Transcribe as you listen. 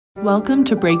Welcome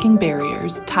to Breaking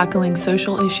Barriers, Tackling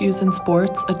Social Issues in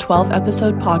Sports, a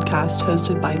 12-episode podcast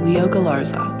hosted by Leo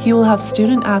Galarza. He will have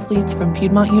student athletes from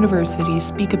Piedmont University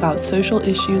speak about social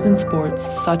issues in sports,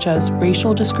 such as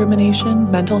racial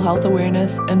discrimination, mental health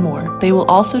awareness, and more. They will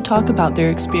also talk about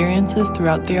their experiences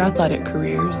throughout their athletic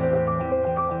careers.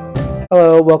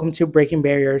 Hello, welcome to Breaking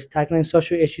Barriers, Tackling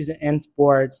Social Issues in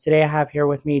Sports. Today I have here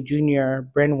with me junior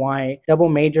Bryn White, double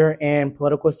major in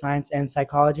political science and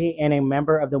psychology, and a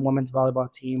member of the women's volleyball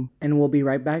team. And we'll be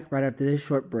right back right after this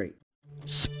short break.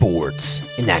 Sports,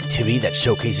 an activity that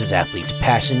showcases athletes'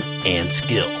 passion and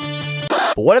skill.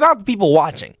 But what about the people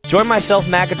watching? Join myself,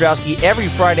 Matt Godrowski, every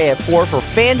Friday at 4 for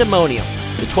Fandemonium,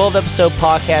 the 12-episode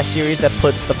podcast series that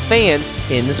puts the fans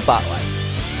in the spotlight.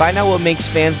 Find out what makes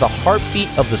fans the heartbeat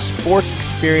of the sports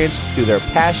experience through their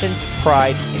passion,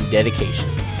 pride, and dedication.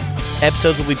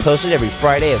 Episodes will be posted every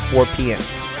Friday at 4 p.m.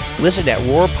 Listen at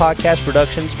Roar Podcast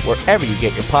Productions wherever you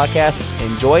get your podcasts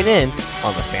and join in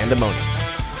on the Fandemonium.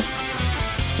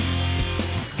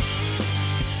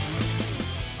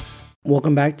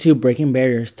 Welcome back to Breaking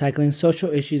Barriers, Tackling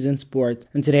Social Issues in Sports.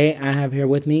 And today I have here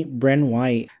with me Bryn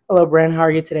White. Hello, Bryn. How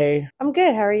are you today? I'm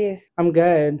good. How are you? I'm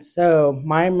good. So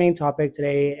my main topic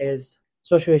today is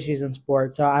social issues in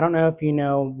sports. So I don't know if you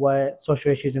know what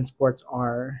social issues in sports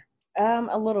are.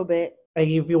 A little bit. Like,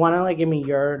 if you want to give me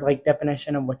your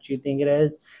definition of what you think it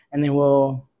is, and then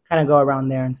we'll kind of go around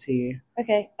there and see.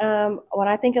 Okay. When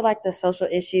I think of the social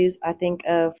issues, I think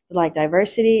of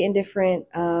diversity in different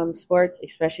sports,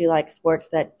 especially sports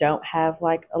that don't have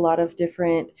a lot of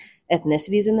different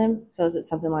ethnicities in them. So is it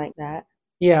something like that?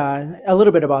 Yeah, a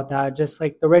little bit about that. Just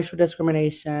the racial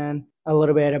discrimination, a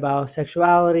little bit about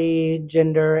sexuality,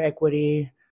 gender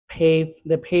equity,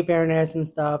 the pay fairness and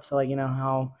stuff. So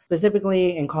how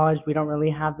specifically in college we don't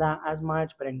really have that as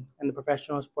much, but in the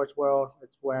professional sports world,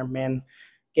 it's where men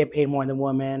get paid more than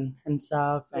women and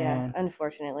stuff. Yeah,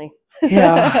 unfortunately.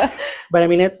 Yeah, but I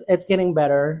mean it's getting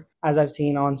better as I've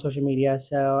seen on social media.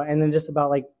 So, and then just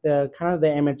about the kind of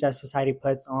the image that society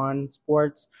puts on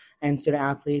sports and student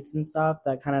athletes and stuff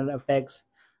that kind of affects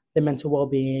the mental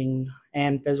well-being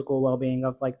and physical well-being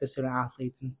of the student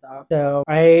athletes and stuff. So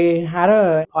I had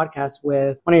a podcast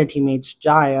with one of your teammates,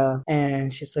 Jaya,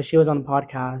 and she was on the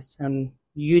podcast, and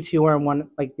you two were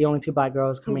the only two Black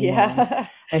girls coming in.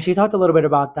 And she talked a little bit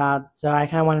about that. So I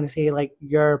kind of wanted to see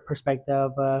your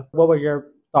perspective. What was your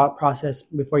thought process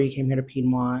before you came here to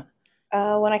Piedmont?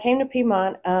 When I came to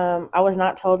Piedmont, I was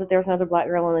not told that there was another Black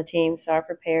girl on the team. So I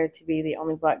prepared to be the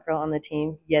only Black girl on the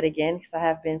team yet again, because I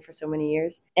have been for so many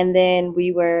years. And then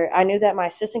I knew that my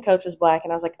assistant coach was Black,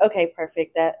 and I was like, okay,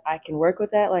 perfect. That I can work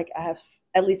with that. I have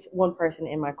at least one person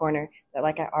in my corner that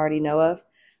I already know of.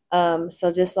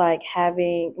 So just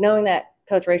knowing that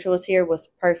Coach Rachel was here was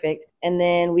perfect. And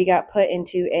then we got put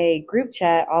into a group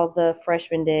chat, all the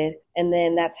freshmen did. And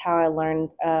then that's how I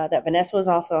learned that Vanessa was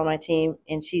also on my team,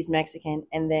 and she's Mexican.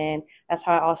 And then that's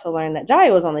how I also learned that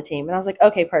Jaya was on the team. And I was like,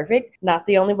 okay, perfect. Not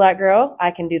the only Black girl.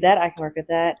 I can do that. I can work with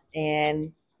that.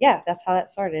 And yeah, that's how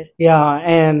that started. Yeah,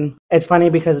 and it's funny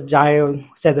because Jaya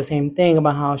said the same thing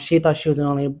about how she thought she was the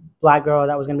only Black girl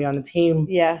that was going to be on the team.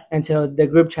 Yeah. Until the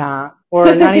group chat,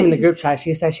 or not even the group chat.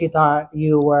 She said she thought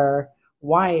you were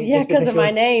white. Yeah, because of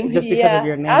my name. Just because of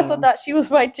your name. I also thought she was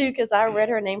white too, because I read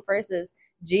her name first as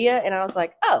Gia, and I was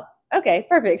like, oh, okay,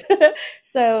 perfect.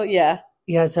 So yeah.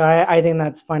 Yeah, so I think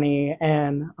that's funny,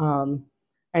 and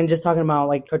just talking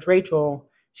about Coach Rachel,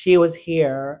 she was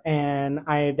here, and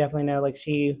I definitely know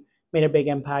she made a big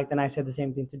impact, and I said the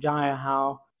same thing to Jaya,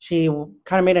 how she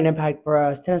kind of made an impact for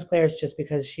us tennis players, just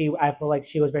because I feel like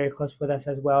she was very close with us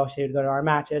as well. She would go to our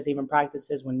matches, even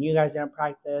practices when you guys didn't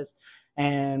practice,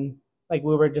 and we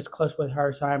were just close with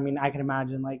her. So I mean, I can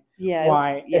imagine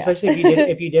why, especially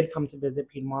if you did come to visit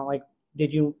Piedmont.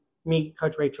 Did you meet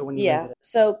Coach Rachel when you visited?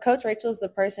 So Coach Rachel's the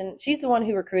person. She's the one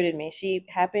who recruited me. She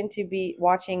happened to be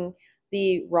watching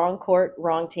the wrong court,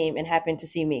 wrong team, and happened to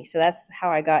see me. So that's how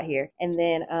I got here. And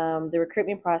then the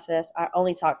recruitment process, I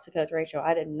only talked to Coach Rachel.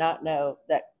 I did not know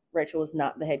that Rachel was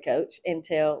not the head coach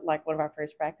until one of our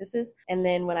first practices. And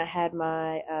then when I had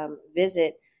my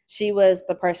visit, she was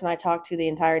the person I talked to the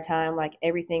entire time.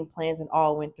 Everything, plans and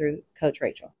all, went through Coach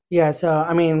Rachel. Yeah, so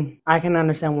I mean, I can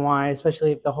understand why,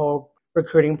 especially if the whole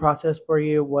recruiting process for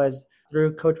you was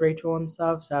through Coach Rachel and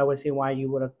stuff. So I would see why you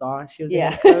would have thought she was the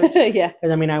head coach. Yeah. Because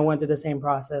I mean, I went through the same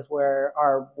process where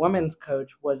our women's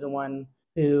coach was the one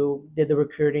who did the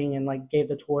recruiting and gave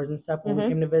the tours and stuff when we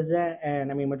came to visit. And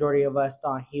I mean, majority of us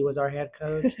thought he was our head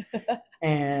coach.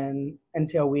 And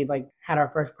until we had our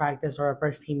first practice or our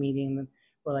first team meeting,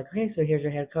 were like, okay, so here's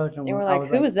your head coach. And we're like,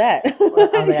 who is that? I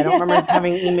was like, I don't remember us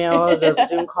having emails or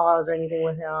Zoom calls or anything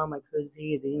with him. Like, who's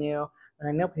he? Is he new? And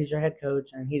I know he's your head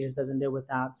coach, and he just doesn't deal with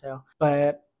that. So,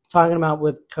 but talking about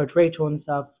with Coach Rachel and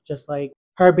stuff, just like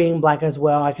her being Black as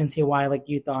well, I can see why like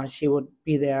you thought she would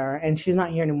be there, and she's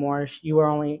not here anymore. She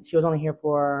was only here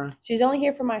for. She's only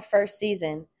here for my first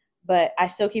season, but I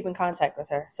still keep in contact with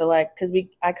her. So like, because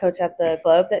I coach at the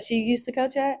club that she used to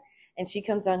coach at, and she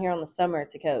comes down here on the summer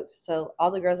to coach. So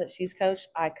all the girls that she's coached,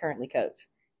 I currently coach.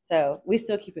 So we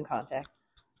still keep in contact.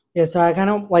 Yeah, so I kind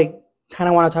of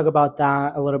want to talk about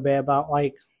that a little bit, about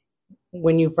like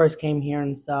when you first came here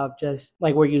and stuff, just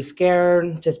like, were you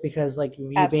scared just because like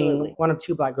you Absolutely. being one of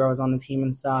two Black girls on the team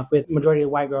and stuff, with majority of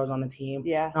white girls on the team?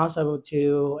 Yeah. And also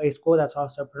to a school that's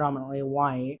also predominantly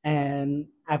white. And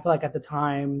I feel like at the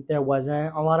time there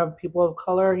wasn't a lot of people of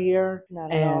color here.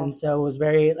 Not at all. And so it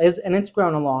was and it's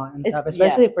grown a lot and stuff,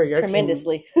 especially for your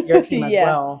tremendously. team, your team as Yeah.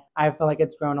 well. I feel like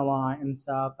it's grown a lot and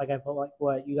stuff. Like I feel like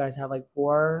what you guys have like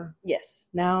 4 Yes.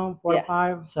 now, 4 or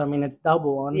 5. So I mean it's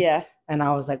doubled. Yeah. And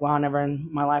I was like, wow, never in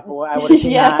my life I would have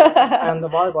seen Yeah. that on the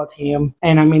volleyball team.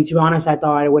 And I mean, to be honest, I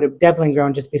thought it would have definitely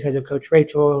grown just because of Coach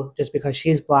Rachel, just because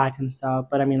she's Black and stuff.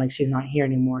 But I mean, like, she's not here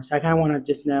anymore. So I kind of want to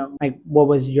just know, like, what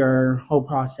was your whole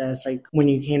process, like, when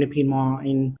you came to Piedmont,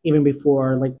 and even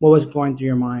before, like, what was going through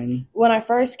your mind? When I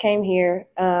first came here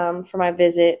for my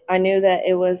visit, I knew that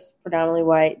it was predominantly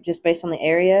white just based on the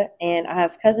area. And I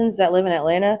have cousins that live in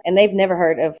Atlanta, and they've never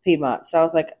heard of Piedmont. So I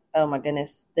was like, oh my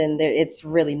goodness, then it's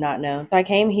really not known. So I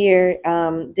came here,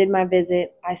 did my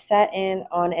visit. I sat in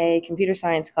on a computer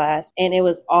science class, and it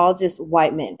was all just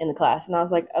white men in the class. And I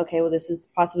was like, okay, well, this is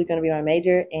possibly going to be my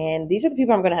major, and these are the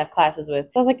people I'm going to have classes with.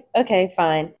 So I was like, okay,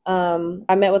 fine.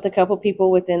 I met with a couple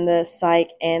people within the psych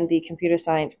and the computer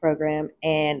science program,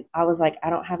 and I was like, I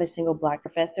don't have a single Black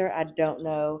professor. I don't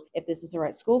know if this is the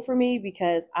right school for me,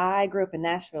 because I grew up in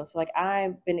Nashville. So like,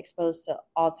 I've been exposed to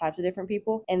all types of different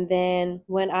people. And then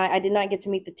when I did not get to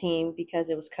meet the team because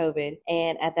it was COVID.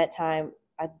 And at that time,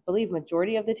 I believe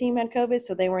majority of the team had COVID,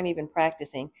 so they weren't even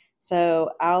practicing. So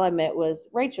all I met was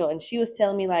Rachel, and she was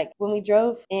telling me, like, when we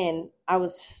drove in, I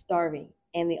was starving,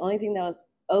 and the only thing that was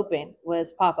open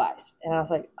was Popeyes. And I was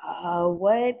like,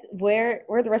 what? Where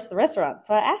are the rest of the restaurants?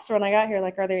 So I asked her when I got here,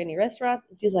 like, are there any restaurants?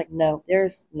 And she was like, no,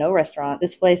 there's no restaurant.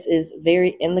 This place is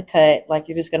very in the cut. Like,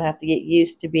 you're just going to have to get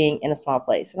used to being in a small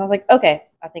place. And I was like, okay,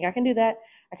 I think I can do that.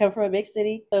 I come from a big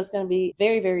city, so it's going to be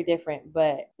very, very different.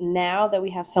 But now that we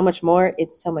have so much more,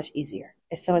 it's so much easier.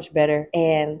 It's so much better.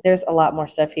 And there's a lot more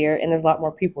stuff here, and there's a lot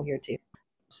more people here too.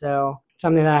 So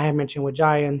something that I had mentioned with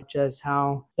Giants, just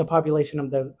how the population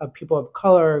of people of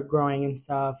color growing and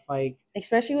stuff, like,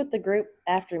 especially with the group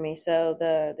after me. So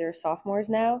they're sophomores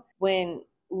now. When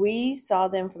we saw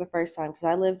them for the first time, because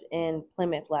I lived in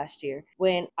Plymouth last year.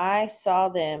 When I saw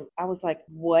them, I was like,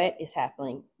 what is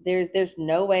happening? There's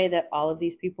no way that all of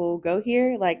these people go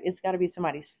here. Like, it's got to be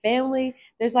somebody's family.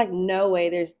 There's like no way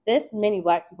there's this many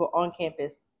Black people on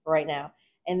campus right now.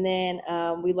 And then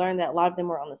we learned that a lot of them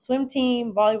were on the swim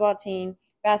team, volleyball team,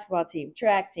 basketball team,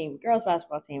 track team, girls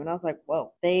basketball team. And I was like,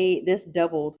 whoa, this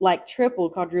doubled, like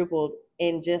tripled, quadrupled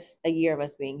in just a year of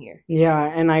us being here. Yeah,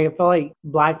 and I feel like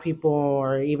Black people,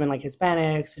 or even like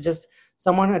Hispanics, or just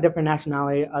someone a different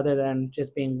nationality other than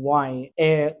just being white,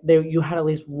 you had at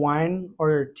least 1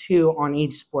 or 2 on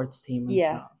each sports team. And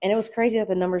stuff. And it was crazy that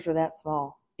the numbers were that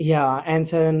small. Yeah, and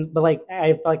so, but like,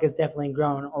 I feel like it's definitely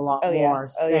grown a lot more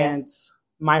since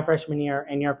my freshman year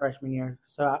and your freshman year.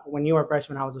 So when you were a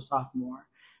freshman, I was a sophomore.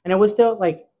 And it was still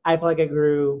like, I feel like it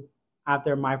grew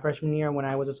after my freshman year when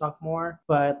I was a sophomore,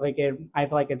 but like I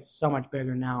feel like it's so much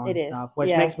bigger now and stuff, which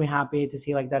makes me happy to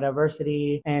see like the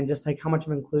diversity and just like how much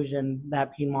of inclusion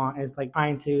that Piedmont is like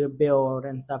trying to build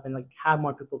and stuff, and like have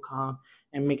more people come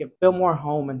and make it feel more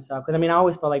home and stuff. Because I mean, I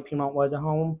always felt like Piedmont was a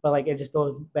home, but like it just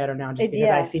feels better now just because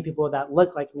I see people that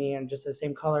look like me and just the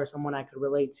same color, someone I could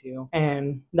relate to.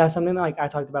 And that's something that like I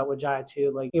talked about with Jaya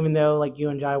too. Like, even though like you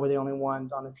and Jaya were the only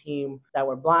ones on the team that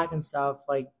were Black and stuff,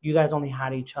 like you guys only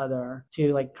had each other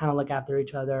to like kind of look after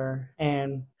each other.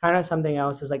 And kind of something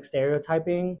else is like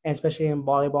stereotyping, and especially in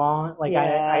volleyball. Like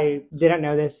I didn't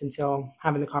know this until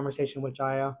having the conversation with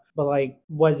Jaya, but like,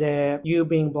 was it you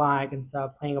being Black and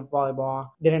stuff, playing a volleyball?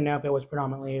 Didn't know if it was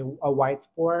predominantly a white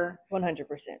sport. 100%.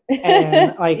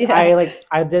 And like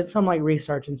I did some like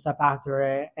research and stuff after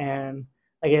it, and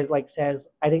like it like says,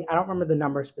 I don't remember the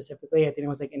number specifically. I think it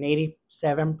was like an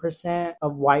 87%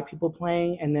 of white people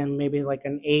playing, and then maybe like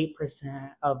an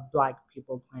 8% of black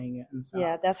people playing it and stuff.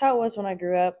 Yeah, that's how it was when I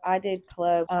grew up. I did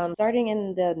club starting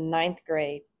in the 9th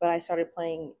grade, but I started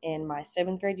playing in my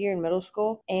 7th grade year in middle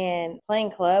school. And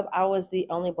playing club, I was the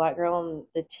only black girl on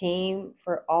the team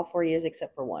for all 4 years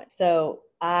except for one. So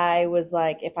I was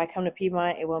like, if I come to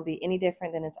Piedmont, it won't be any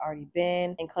different than it's already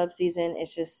been. In club season,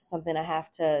 it's just something I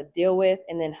have to deal with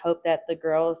and then hope that the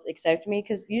girls accept me,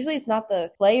 because usually it's not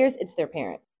the players, it's their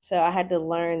parent. So I had to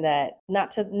learn that not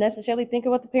to necessarily think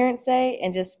of what the parents say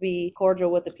and just be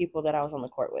cordial with the people that I was on the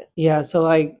court with. Yeah, so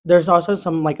like there's also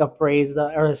some like a phrase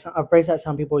that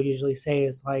some people usually say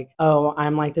is like, oh,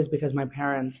 I'm like this because my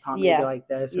parents taught me to be like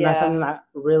this. And that's something that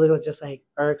really just like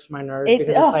irks my nerves,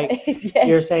 because it's like yes,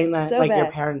 you're saying that so like bad.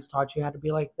 Your parents taught you how to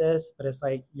be like this, but it's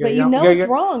like it's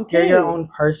wrong too. You're your own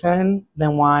person,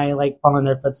 then why like follow in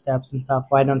their footsteps and stuff?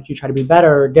 Why don't you try to be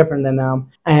better or different than them?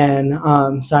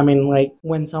 And so I mean, like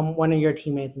when one of your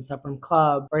teammates and stuff from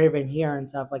club or even here and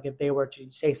stuff, like if they were to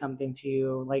say something to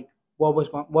you, like what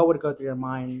would go through your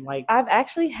mind? Like I've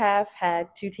actually have had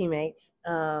 2 teammates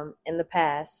in the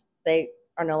past. They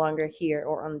are no longer here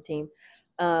or on the team.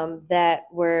 That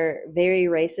were very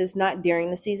racist, not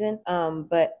during the season,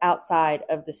 but outside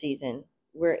of the season,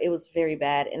 where it was very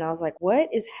bad. And I was like, what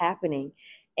is happening?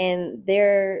 And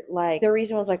their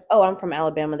reason was like, oh, I'm from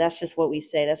Alabama. That's just what we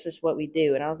say. That's just what we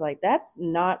do. And I was like, that's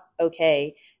not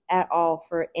okay at all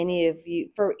for any of you,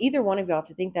 for either one of y'all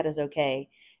to think that is okay.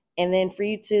 And then for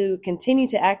you to continue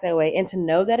to act that way and to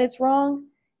know that it's wrong.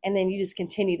 And then you just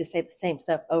continue to say the same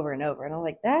stuff over and over. And I'm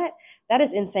like, that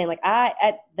is insane.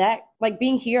 Like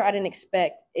being here, I didn't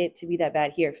expect it to be that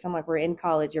bad here. Cause I'm like, we're in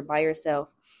college, you're by yourself.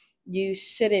 You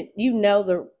know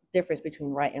the difference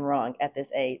between right and wrong at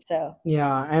this age. So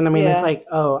yeah. And I mean, it's like,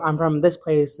 oh, I'm from this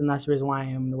place and that's the reason why I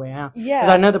am the way I am. Yeah.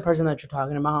 Because I know the person that you're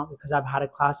talking about, because I've had a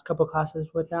couple classes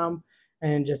with them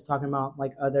and just talking about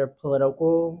like other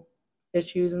political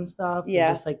issues and stuff. Yeah.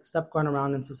 And just like stuff going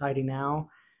around in society now.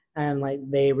 And like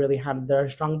they really had their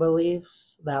strong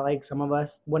beliefs that like some of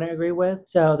us wouldn't agree with.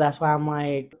 So that's why I'm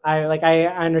like I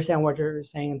understand what you're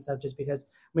saying and stuff, just because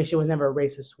I mean she was never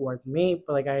racist towards me,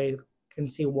 but like I can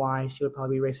see why she would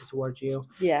probably be racist towards you.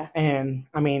 Yeah. And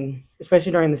I mean,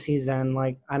 especially during the season,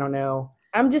 like I don't know.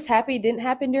 I'm just happy it didn't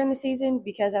happen during the season,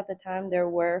 because at the time there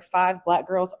were 5 black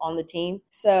girls on the team.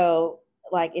 So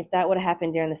like if that would have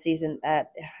happened during the season,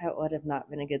 that would have not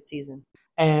been a good season.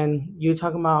 And you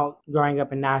talking about growing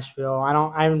up in Nashville.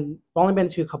 I've only been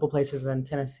to a couple places in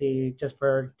Tennessee just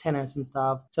for tennis and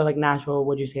stuff. So like Nashville,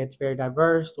 would you say it's very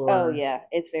diverse? Or? Oh yeah,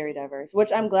 it's very diverse,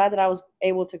 which I'm glad that I was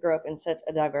able to grow up in such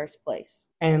a diverse place.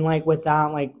 And like with that,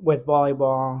 like with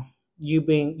volleyball,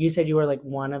 you said you were like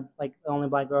one of like the only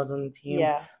black girls on the team.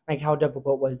 Yeah. Like how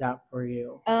difficult was that for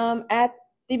you? At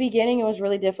the beginning, it was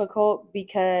really difficult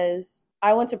because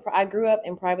I grew up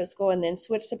in private school and then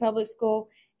switched to public school.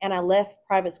 And I left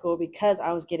private school because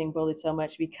I was getting bullied so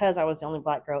much, because I was the only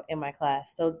black girl in my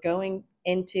class. So going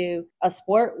into a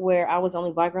sport where I was the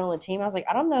only black girl on the team, I was like,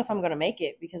 I don't know if I'm going to make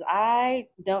it, because I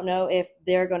don't know if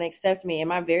they're going to accept me. And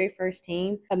my very first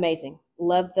team, amazing.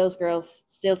 Love those girls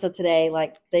still till today.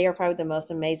 Like they are probably the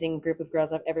most amazing group of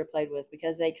girls I've ever played with,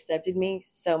 because they accepted me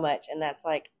so much. And that's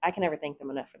like, I can never thank them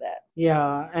enough for that.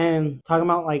 Yeah. And talking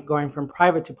about like going from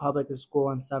private to public school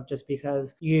and stuff, just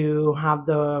because you have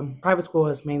the private school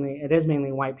is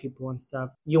mainly white people and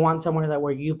stuff. You want somewhere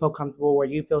where you feel comfortable, where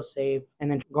you feel safe, and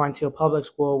then going to a public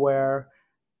school where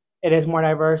it is more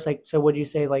diverse. Like, so would you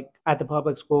say like at the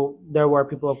public school there were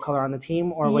people of color on the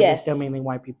team, or was it still mainly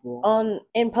white people?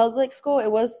 In public school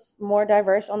it was more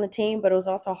diverse on the team, but it was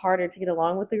also harder to get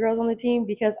along with the girls on the team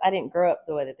because I didn't grow up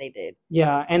the way that they did.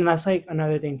 Yeah, and that's like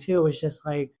another thing too, is just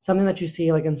like something that you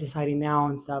see like in society now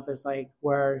and stuff, is like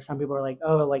where some people are like,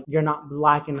 oh, like you're not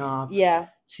black enough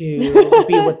to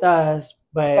be with us.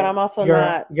 But I'm also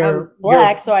I'm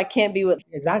black, so I can't be with.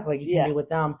 Exactly, you can't be with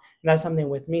them. And that's something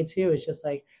with me too. It's just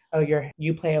like, oh,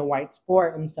 you play a white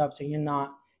sport and stuff, so you're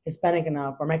not Hispanic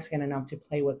enough or Mexican enough to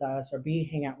play with us or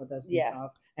hang out with us and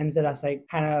stuff. And so that's like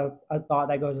kind of a thought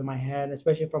that goes in my head,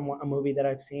 especially from a movie that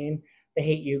I've seen, The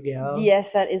Hate U Give.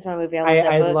 Yes, that is my movie.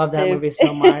 I love that movie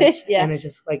so much. And it's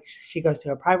just like she goes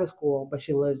to a private school, but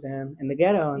she lives in the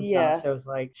ghetto and stuff. So it's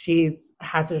like she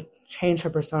has to change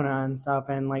her persona and stuff.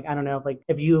 And like, I don't know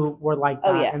if you were like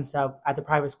that and stuff at the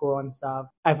private school and stuff,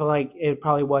 I feel like it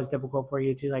probably was difficult for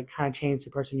you to like kind of change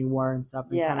the person you were and stuff.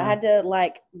 And I had to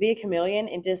like be a chameleon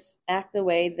and just act the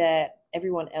way that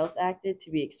everyone else acted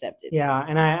to be accepted. Yeah,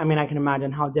 and I mean, I can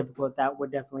imagine how difficult that would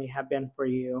definitely have been for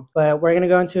you. But we're going to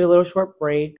go into a little short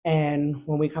break, and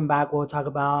when we come back, we'll talk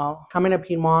about coming to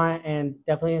Piedmont and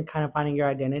definitely kind of finding your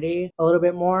identity a little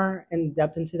bit more in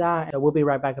depth into that. So we'll be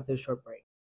right back after this short break.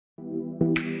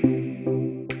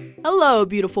 Hello,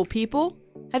 beautiful people.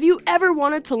 Have you ever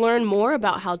wanted to learn more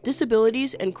about how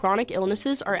disabilities and chronic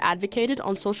illnesses are advocated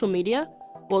on social media?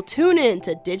 Well, tune in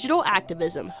to Digital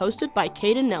Activism, hosted by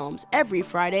Caden Nelms, every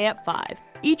Friday at 5.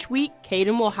 Each week,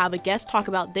 Caden will have a guest talk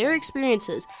about their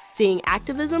experiences seeing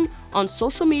activism on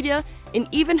social media and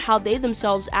even how they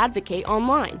themselves advocate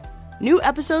online. New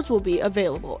episodes will be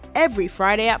available every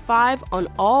Friday at 5 on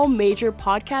all major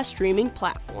podcast streaming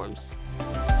platforms.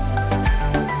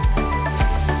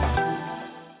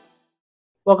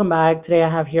 Welcome back. Today I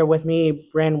have here with me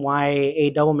Bryn White, a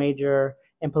double major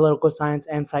in political science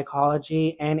and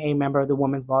psychology, and a member of the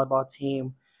women's volleyball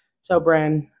team. So,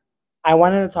 Bryn, I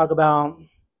wanted to talk about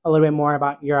a little bit more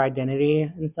about your identity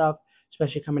and stuff,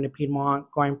 especially coming to Piedmont,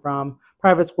 going from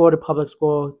private school to public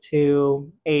school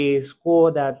to a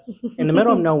school that's in the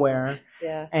middle of nowhere,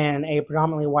 Yeah. and a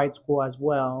predominantly white school as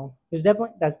well.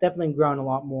 That's definitely grown a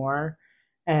lot more.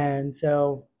 And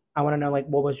so I want to know, like,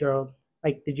 what was your,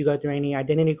 like, did you go through any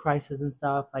identity crisis and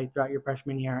stuff, like, throughout your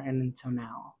freshman year and until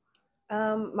now?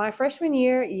 My freshman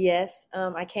year, yes.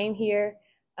 I came here.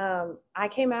 I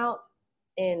came out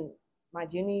in my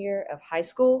junior year of high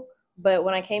school, but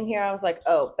when I came here, I was like,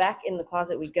 oh, back in the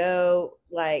closet we go,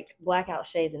 like blackout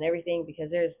shades and everything,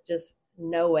 because there's just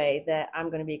no way that I'm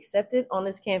going to be accepted on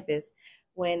this campus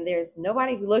when there's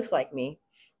nobody who looks like me.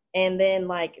 And then,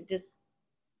 like, just,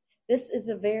 this is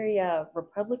a very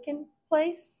Republican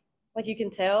place, like you can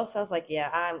tell. So I was like, yeah,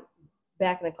 I'm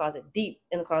back in the closet, deep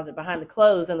in the closet, behind the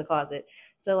clothes in the closet.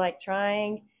 So, like,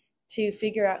 trying to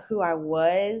figure out who I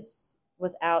was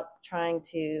without trying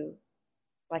to,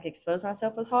 like, expose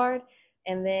myself was hard.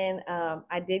 And then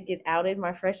I did get outed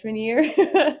my freshman year,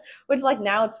 which, like,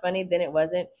 now it's funny, then it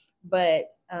wasn't. But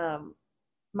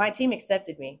my team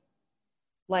accepted me,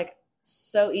 like,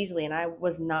 so easily, and I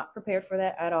was not prepared for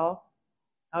that at all.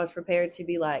 I was prepared to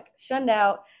be, like, shunned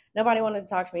out. Nobody wanted to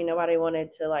talk to me. Nobody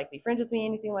wanted to, like, be friends with me,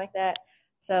 anything like that.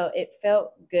 So it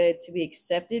felt good to be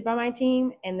accepted by my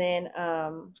team. And then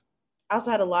I also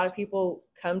had a lot of people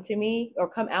come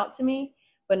out to me,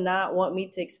 but not want me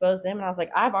to expose them. And I was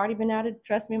like, I've already been outed.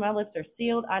 Trust me, my lips are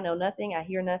sealed. I know nothing. I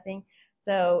hear nothing.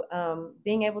 So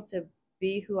being able to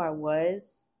be who I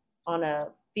was on a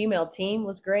female team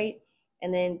was great.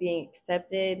 And then being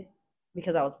accepted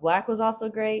because I was Black was also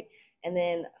great. And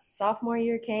then sophomore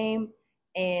year came,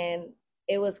 and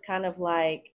it was kind of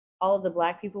like all of the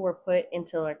Black people were put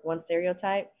into, like, one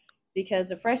stereotype, because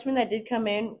the freshmen that did come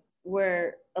in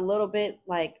were a little bit,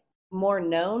 like, more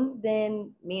known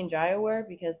than me and Jaya were,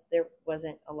 because there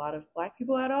wasn't a lot of Black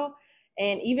people at all.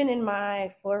 And even in my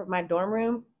dorm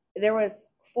room, there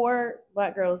was 4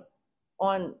 Black girls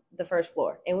on the first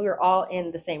floor, and we were all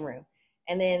in the same room.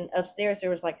 And then upstairs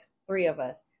there was, like, 3 of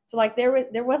us. So, like,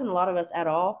 there wasn't a lot of us at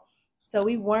all. So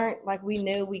we weren't, like, we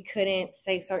knew we couldn't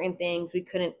say certain things. We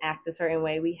couldn't act a certain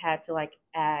way. We had to, like,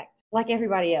 act like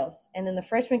everybody else. And then the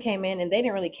freshmen came in, and they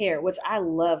didn't really care, which I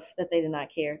love that they did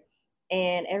not care.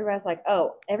 And everybody's like,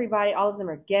 oh, everybody, all of them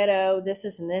are ghetto, this,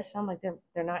 and this. I'm like,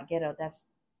 they're not ghetto.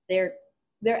 They're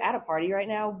at a party right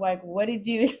now. Like, what did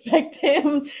you expect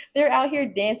them? They're out here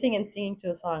dancing and singing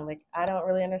to a song. Like, I don't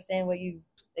really understand what you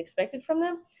expected from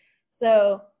them.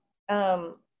 So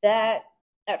that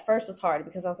at first was hard,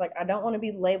 because I was like, I don't want to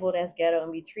be labeled as ghetto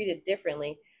and be treated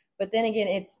differently. But then again,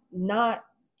 it's not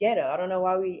ghetto. I don't know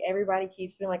why everybody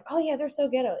keeps being like, oh yeah, they're so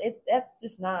ghetto. That's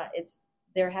just not.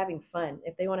 They're having fun.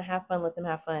 If they want to have fun, let them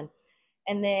have fun.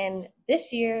 And then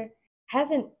this year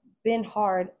hasn't been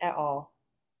hard at all.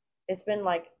 It's been,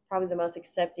 like, probably the most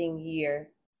accepting year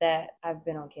that I've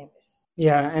been on campus.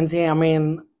 Yeah, and see, I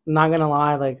mean, not gonna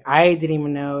lie, like, I didn't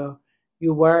even know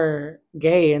you were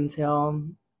gay until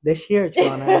this year, to be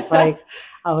honest. Like,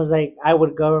 I was like, I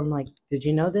would go, I'm like, did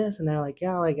you know this? And they're like,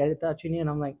 yeah, like, I thought you knew. And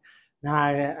I'm like, nah,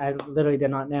 I literally did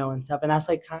not know and stuff. And that's,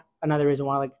 like, another reason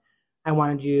why, like, I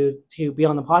wanted you to be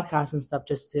on the podcast and stuff,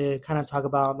 just to kind of talk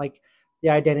about, like,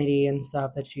 the identity and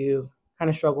stuff that you kind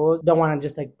of struggles. Don't want to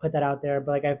just, like, put that out there,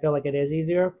 but, like, I feel like it is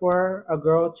easier for a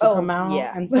girl to come out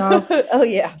and stuff. Oh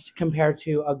yeah, compared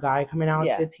to a guy coming out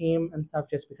Yeah. to the team and stuff,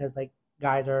 just because, like,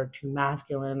 guys are too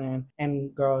masculine,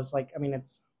 and girls, like, I mean,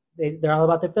 they're all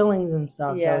about their feelings and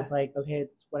stuff. So Yeah. it's like, okay,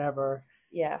 it's whatever.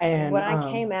 Yeah. And when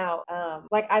I came out,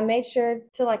 like I made sure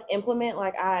to like implement,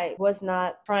 like I was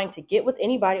not trying to get with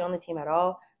anybody on the team at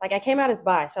all. Like I came out as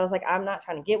bi, so I was like, I'm not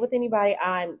trying to get with anybody.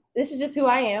 This is just who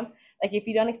I am. Like if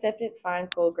you don't accept it, fine,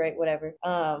 cool, great, whatever.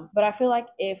 But I feel like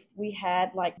if we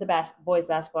had like the boys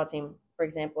basketball team, for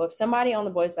example, if somebody on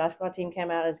the boys basketball team came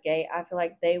out as gay, I feel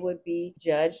like they would be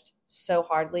judged so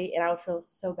hardly, and I would feel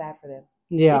so bad for them.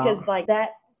 Yeah. Because like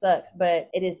that sucks, but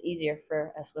it is easier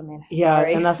for us women. Yeah,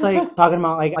 Sorry. and that's like talking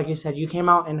about like you said, you came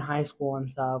out in high school and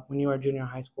stuff when you were junior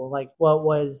high school. Like what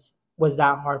was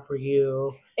that hard for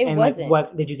you? It and wasn't. Like,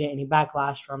 what did you get any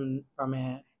backlash from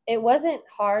it? It wasn't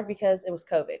hard because it was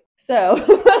COVID. So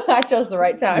I chose the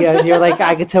right time. Yeah, you're like,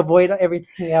 I get to avoid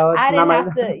everything else. I didn't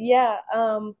have to, yeah.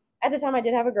 At the time, I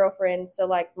did have a girlfriend. So,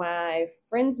 like, my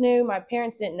friends knew. My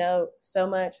parents didn't know so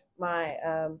much. My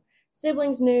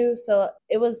siblings knew. So,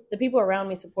 it was the people around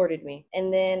me supported me.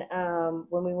 And then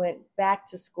when we went back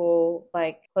to school,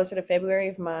 like, closer to February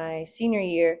of my senior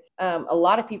year, a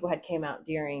lot of people had came out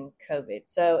during COVID.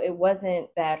 So, it wasn't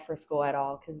bad for school at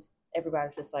all because everybody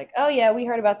was just like, oh yeah, we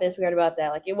heard about this, we heard about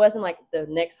that. Like it wasn't like the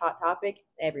next hot topic.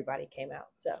 Everybody came out.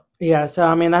 So yeah, so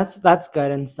I mean that's good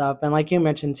and stuff. And like you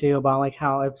mentioned too about like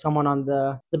how if someone on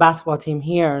the basketball team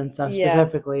here and stuff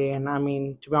specifically, and I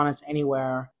mean to be honest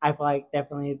anywhere, I feel like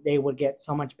definitely they would get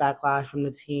so much backlash from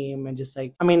the team. And just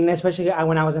like, I mean, especially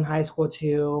when I was in high school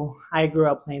too, I grew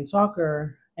up playing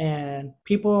soccer. And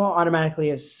people automatically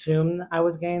assumed I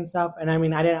was gay and stuff. And I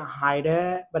mean, I didn't hide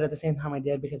it, but at the same time I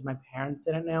did because my parents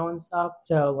didn't know and stuff.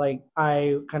 So like,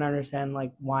 I kind of understand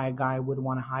like why a guy would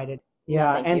want to hide it.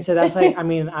 Yeah. And so that's like, I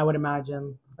mean, I would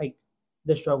imagine like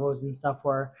the struggles and stuff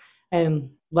were,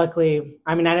 and luckily,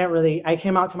 I mean, I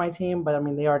came out to my team, but I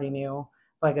mean, they already knew.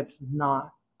 Like, it's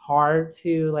not hard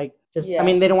to like, I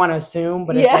mean, they don't want to assume,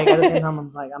 but it's like at the same time,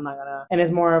 I'm like, I'm not gonna. And it's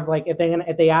more of like, if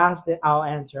they ask, I'll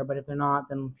answer. But if they're not,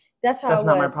 then that's not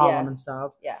my problem and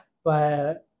stuff. Yeah.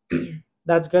 But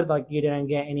that's good. Like you didn't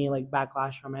get any like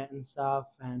backlash from it and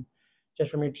stuff, and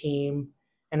just from your team,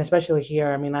 and especially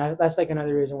here. I mean, that's like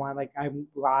another reason why like I'm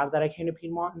glad that I came to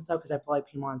Piedmont and stuff because I feel like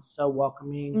Piedmont's so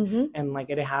welcoming and like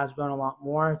it has grown a lot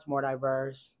more. It's more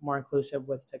diverse, more inclusive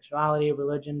with sexuality,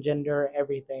 religion, gender,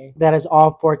 everything. That is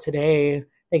all for today.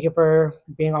 Thank you for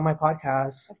being on my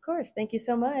podcast. Of course. Thank you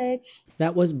so much.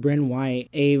 That was Bryn White,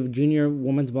 a junior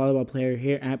women's volleyball player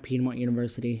here at Piedmont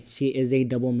University. She is a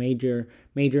double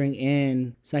majoring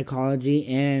in psychology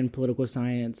and political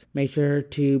science. Make sure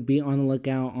to be on the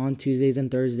lookout on Tuesdays and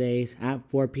Thursdays at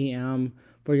 4 p.m.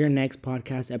 for your next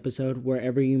podcast episode,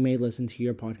 wherever you may listen to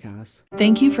your podcasts.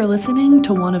 Thank you for listening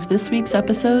to one of this week's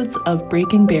episodes of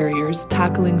Breaking Barriers,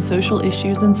 Tackling Social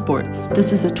Issues in Sports.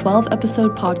 This is a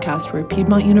 12-episode podcast where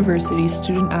Piedmont University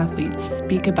student athletes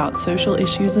speak about social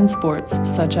issues in sports,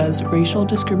 such as racial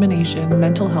discrimination,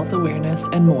 mental health awareness,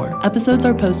 and more. Episodes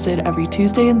are posted every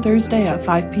Tuesday and Thursday at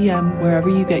 5 p.m. wherever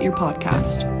you get your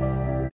podcast.